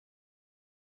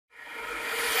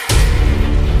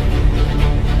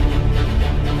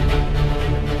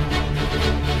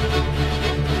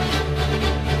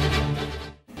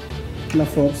Hello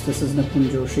folks, this is Nipun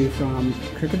Joshi from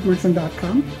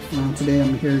cricketmerchant.com. Today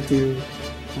I'm here to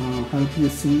help you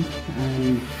see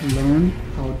and learn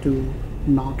how to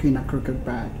knock in a cricket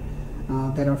bat.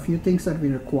 There are a few things that we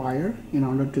require in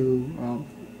order to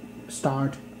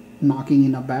start knocking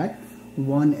in a bat.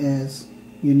 One is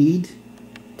you need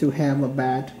to have a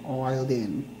bat oiled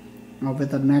in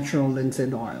with a natural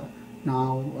linseed oil.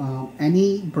 Now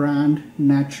any brand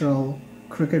natural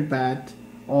cricket bat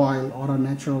oil or a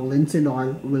natural linseed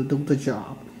oil will do the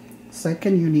job.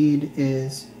 Second you need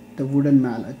is the wooden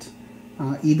mallet,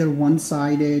 either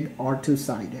one-sided or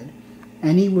two-sided.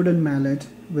 Any wooden mallet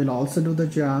will also do the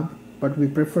job, but we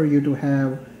prefer you to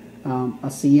have a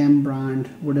CM brand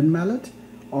wooden mallet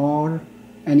or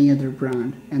any other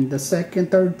brand. And the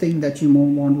third thing that you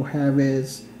want to have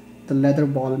is the leather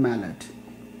ball mallet.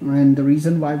 And the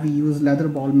reason why we use leather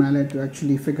ball mallet to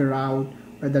actually figure out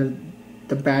whether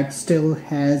the bat still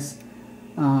has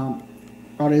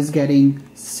or is getting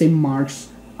sim marks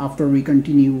after we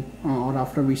continue or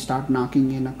after we start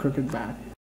knocking in a cricket bat.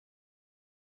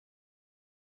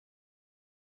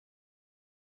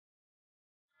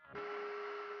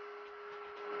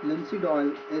 Linseed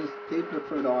oil is the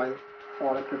preferred oil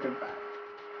for a cricket bat.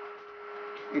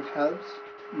 It helps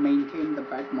maintain the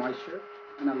bat moisture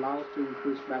and allows to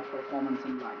increase bat performance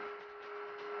in life.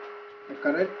 The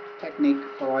correct technique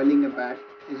for oiling a bat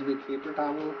is with paper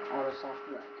towel or a soft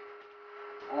rag.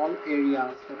 All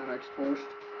areas that are exposed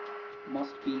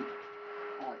must be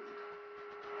oiled.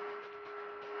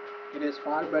 It is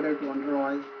far better to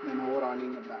under-oil than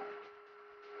over-oiling a bat.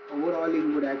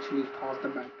 Over-oiling would actually cause the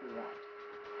bat to rot.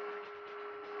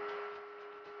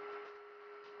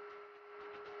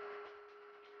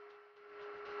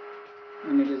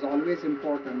 And it is always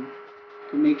important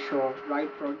to make sure right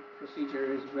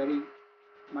procedure is very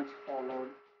much followed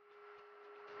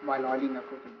while oiling a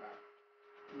cricket bat.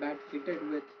 Bat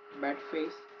fitted with bat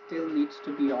face still needs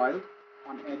to be oiled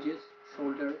on edges,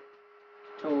 shoulder,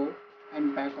 toe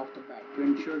and back of the bat to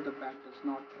ensure the bat does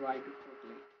not dry too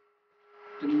quickly.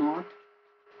 Do not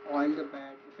oil the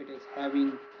bat if it is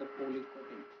having the poly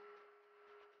coating.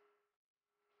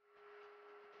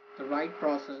 The right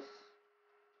process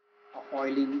of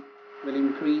oiling will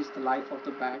increase the life of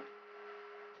the bat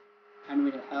and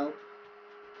will help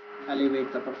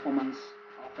elevate the performance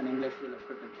of an English willow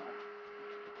cricket bat.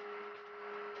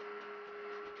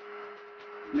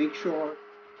 Make sure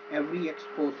every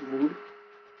exposed wood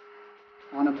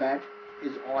on a bat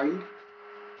is oiled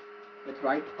with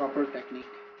right proper technique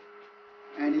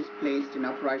and is placed in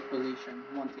upright position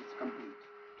once it's complete.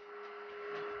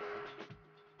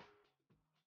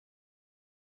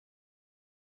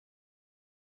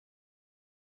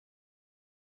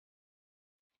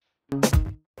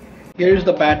 Here's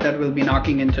the bat that we'll be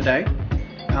knocking in today.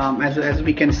 As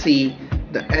we can see,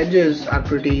 the edges are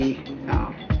pretty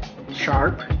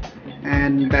sharp,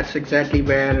 and that's exactly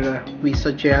where we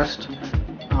suggest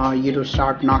you to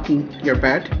start knocking your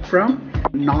bat from.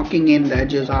 Knocking in the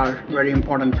edges are a very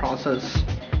important process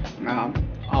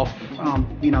of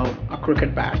a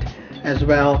cricket bat, as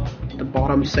well the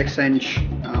bottom 6-inch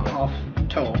of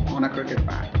toe on a cricket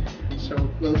bat. So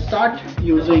we'll start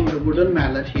using the wooden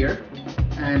mallet here,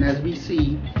 and as we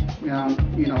see, this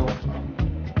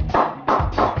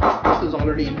is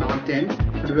already knocked in,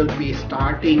 but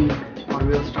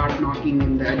we'll start knocking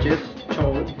in the edges,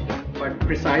 toe, but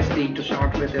precisely to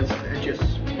start with is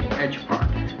the edge part.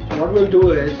 So what we'll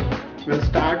do is we'll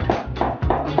start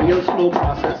a real slow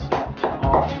process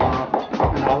of,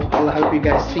 and I'll help you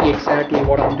guys see exactly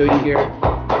what I'm doing here.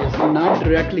 Is not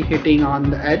directly hitting on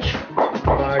the edge,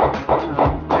 but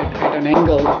at an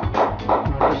angle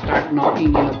to start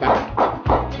knocking in the bat.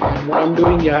 And what I'm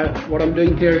doing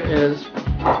here is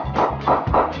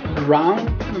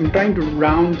I'm trying to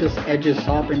round this edges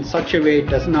up in such a way it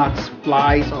does not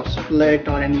splice or split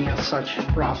or any such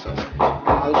process.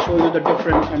 I'll show you the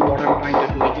difference and what I'm trying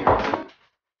to do here.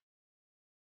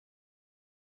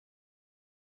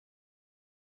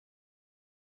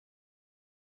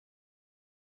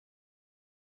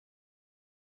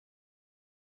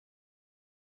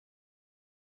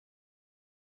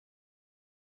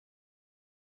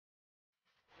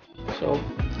 So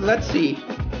let's see,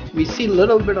 we see a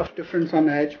little bit of difference on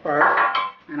the edge part,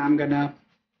 and I'm gonna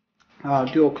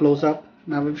do a close-up.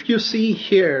 Now if you see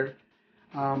here,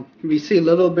 we see a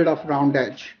little bit of round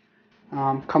edge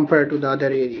compared to the other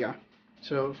area.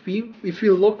 So if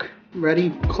you look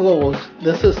very close,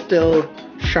 this is still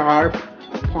sharp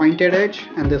pointed edge,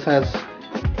 and this has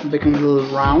become a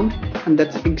little round, and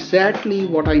that's exactly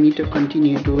what I need to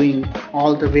continue doing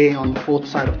all the way on both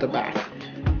sides of the bat.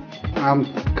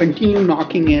 Continue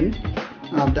knocking in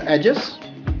the edges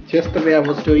just the way I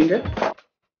was doing it.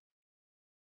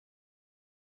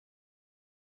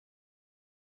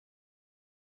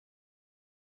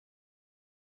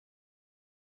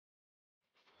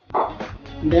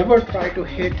 Never try to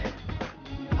hit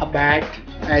a bat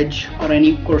edge or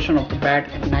any portion of the bat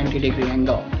at 90-degree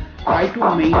angle. Try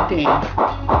to maintain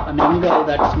an angle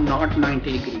that's not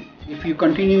 90 degree. If you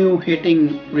continue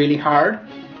hitting really hard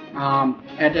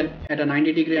at a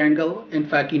 90-degree angle, in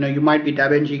fact, you might be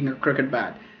damaging your cricket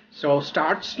bat. So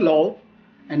start slow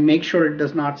and make sure it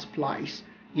does not splice.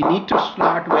 You need to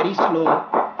start very slow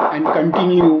and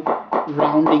continue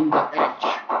rounding the edge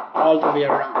all the way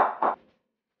around.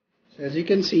 So as you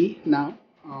can see now,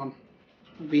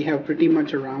 we have pretty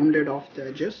much rounded off the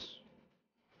edges.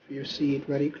 You see it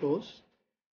very close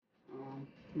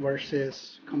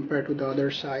versus compared to the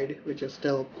other side, which is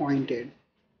still pointed.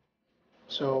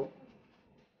 So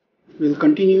we'll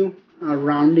continue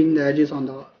rounding the edges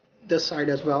on this side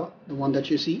as well, the one that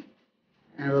you see,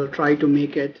 and we'll try to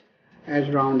make it as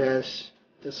round as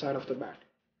this side of the bat.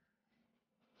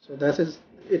 So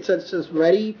it's a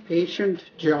very patient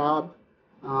job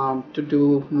to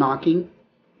do knocking.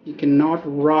 You cannot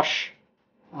rush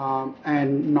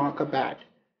and knock a bat.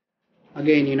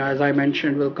 Again, as I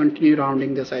mentioned, we'll continue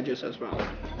rounding these edges as well.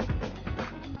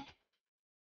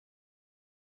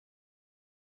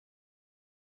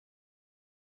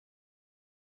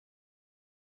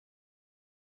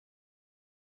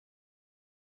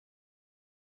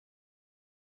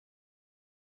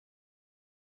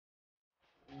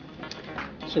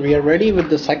 So we are ready with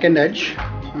the second edge.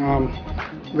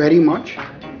 Very much.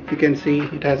 You can see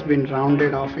it has been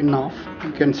rounded off enough.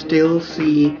 You can still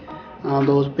see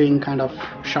those being kind of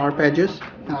sharp edges.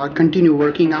 I'll continue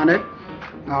working on it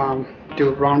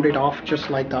to round it off just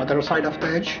like the other side of the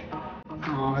edge,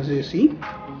 as you see,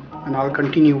 and I'll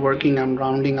continue working on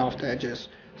rounding off the edges.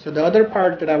 So the other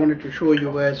part that I wanted to show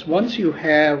you is once you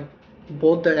have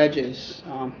both the edges,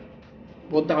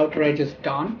 both the outer edges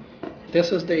done,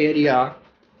 this is the area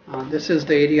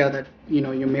that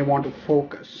you may want to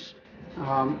focus,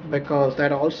 because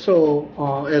that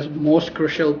also is most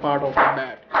crucial part of the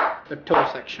bat, the toe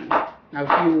section. Now if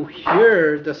you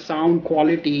hear the sound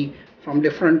quality from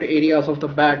different areas of the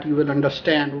bat, you will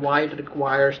understand why it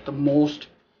requires the most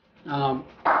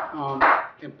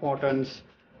importance,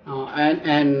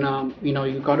 and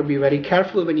you got to be very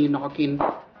careful when you knock in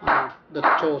the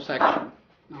toe section.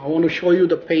 Now I want to show you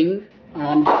the ping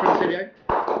on different area.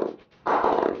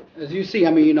 As you see,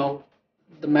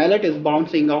 the mallet is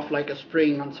bouncing off like a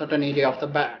spring on certain area of the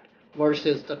bat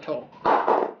versus the toe.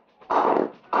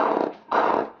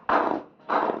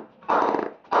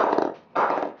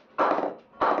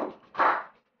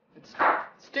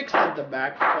 Sticks at the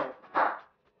back toe.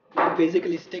 It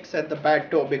basically sticks at the back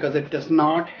toe because it does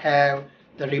not have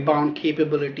the rebound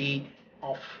capability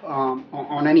of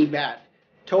on any bat.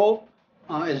 Toe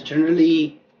is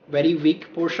generally very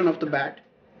weak portion of the bat,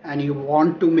 and you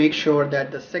want to make sure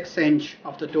that the 6-inch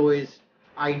of the toe is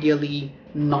ideally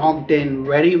knocked in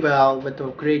very well with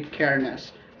a great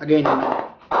careness. Again,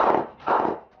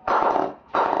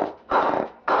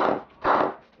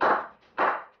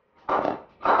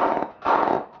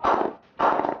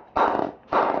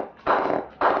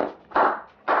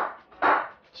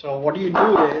 so what you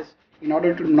do is, in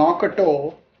order to knock a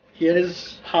toe, here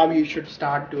is how you should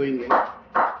start doing it.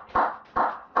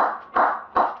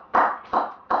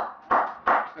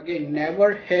 Again,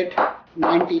 never hit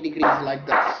 90 degrees like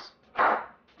this.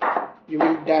 You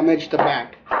will damage the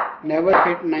bat. Never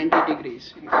hit 90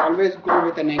 degrees. You always go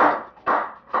with an angle.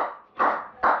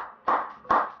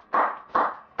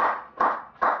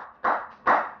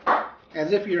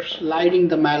 As if you're sliding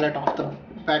the mallet off the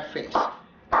bat face.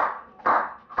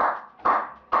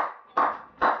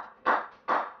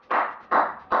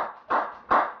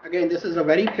 Again, this is a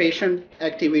very patient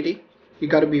activity. You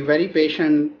got to be very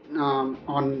patient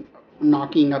on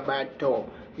knocking a bat toe.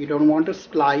 You don't want to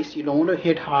splice, you don't want to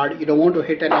hit hard, you don't want to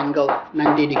hit at angle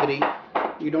 90 degree.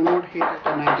 You don't want to hit at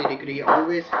a 90 degree,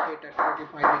 always hit at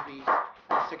 45 degrees,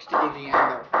 60 degree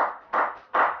angle.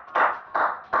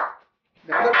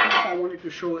 The other piece I wanted to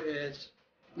show is,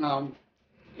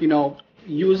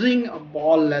 using a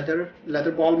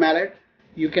leather ball mallet,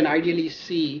 you can ideally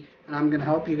see, and I'm going to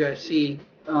help you guys see,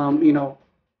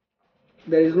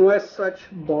 there is no as such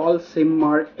ball sim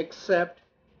mark except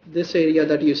this area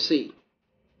that you see.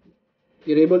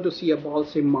 You're able to see a ball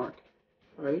sim mark,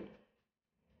 right?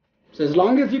 So as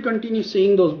long as you continue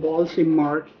seeing those ball sim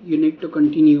mark, you need to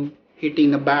continue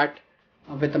hitting a bat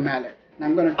with a mallet. And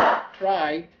I'm going to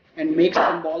try and make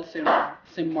some ball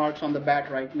sim marks on the bat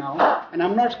right now. And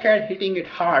I'm not scared hitting it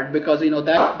hard because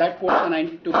that portion I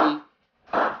need to be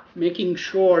making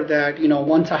sure that,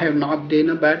 once I have knocked in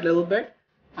a bat a little bit,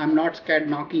 I'm not scared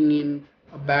knocking in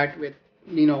a bat with,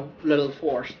 little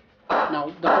force.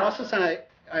 Now, the process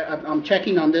I'm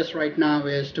checking on this right now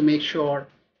is to make sure,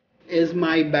 is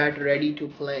my bat ready to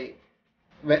play?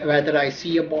 Whether I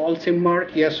see a ball sim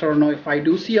mark, yes or no. If I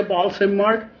do see a ball sim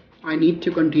mark, I need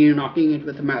to continue knocking it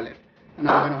with the mallet. And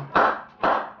I'm gonna.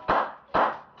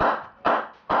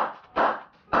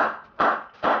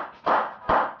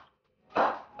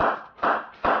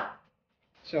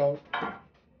 So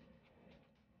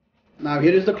now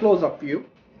here is the close-up view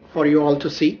for you all to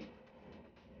see.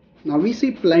 Now we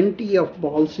see plenty of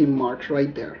ball sim marks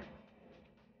right there.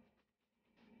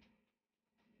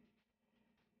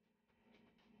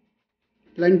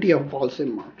 Plenty of ball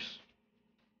sim marks,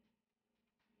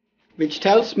 which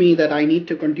tells me that I need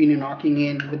to continue knocking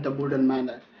in with the wooden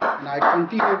mallet. And I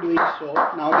continue doing so.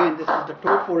 Now again, this is the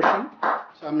toe portion,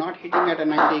 so I'm not hitting at a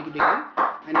 90 degree.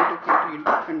 I need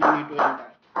to continue doing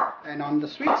that. And on the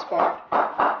sweet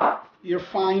spot, you're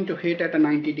fine to hit at a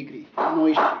 90 degree, no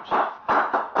issues.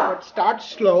 But start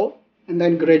slow and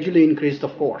then gradually increase the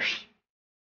force.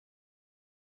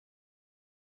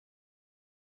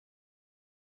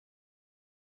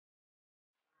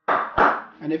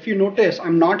 And if you notice,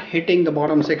 I'm not hitting the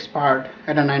bottom 6 part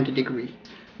at a 90 degree.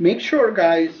 Make sure,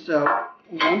 guys,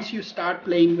 once you start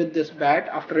playing with this bat,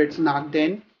 after it's knocked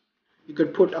in, you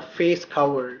could put a face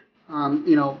cover.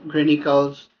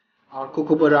 Grinicles or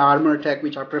Kookaburra Armor Tech,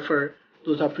 which I prefer.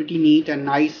 Those are pretty neat and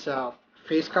nice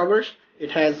face covers. It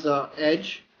has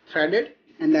edge threaded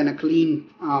and then a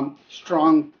clean,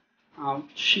 strong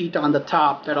sheet on the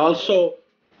top that also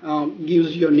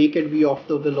gives you a naked view of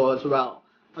the willow as well.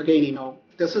 Again,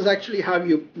 this is actually how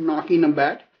you knock in a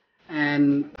bat.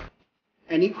 And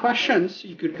any questions,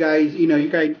 you could guys, you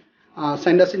can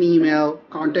send us an email,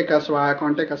 contact us via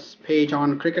contact us page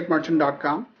on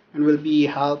cricketmerchant.com, and we'll be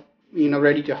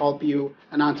ready to help you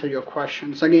and answer your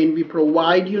questions. Again, we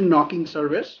provide you knocking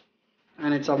service,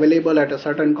 and it's available at a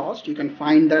certain cost. You can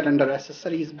find that under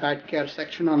accessories bat care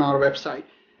section on our website.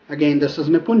 Again, this is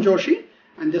Nipun Joshi,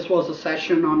 and this was a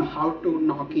session on how to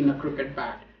knock in a cricket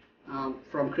bat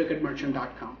from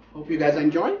cricketmerchant.com. Hope you guys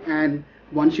enjoy, and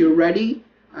once you're ready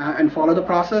and follow the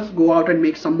process, go out and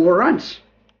make some more runs.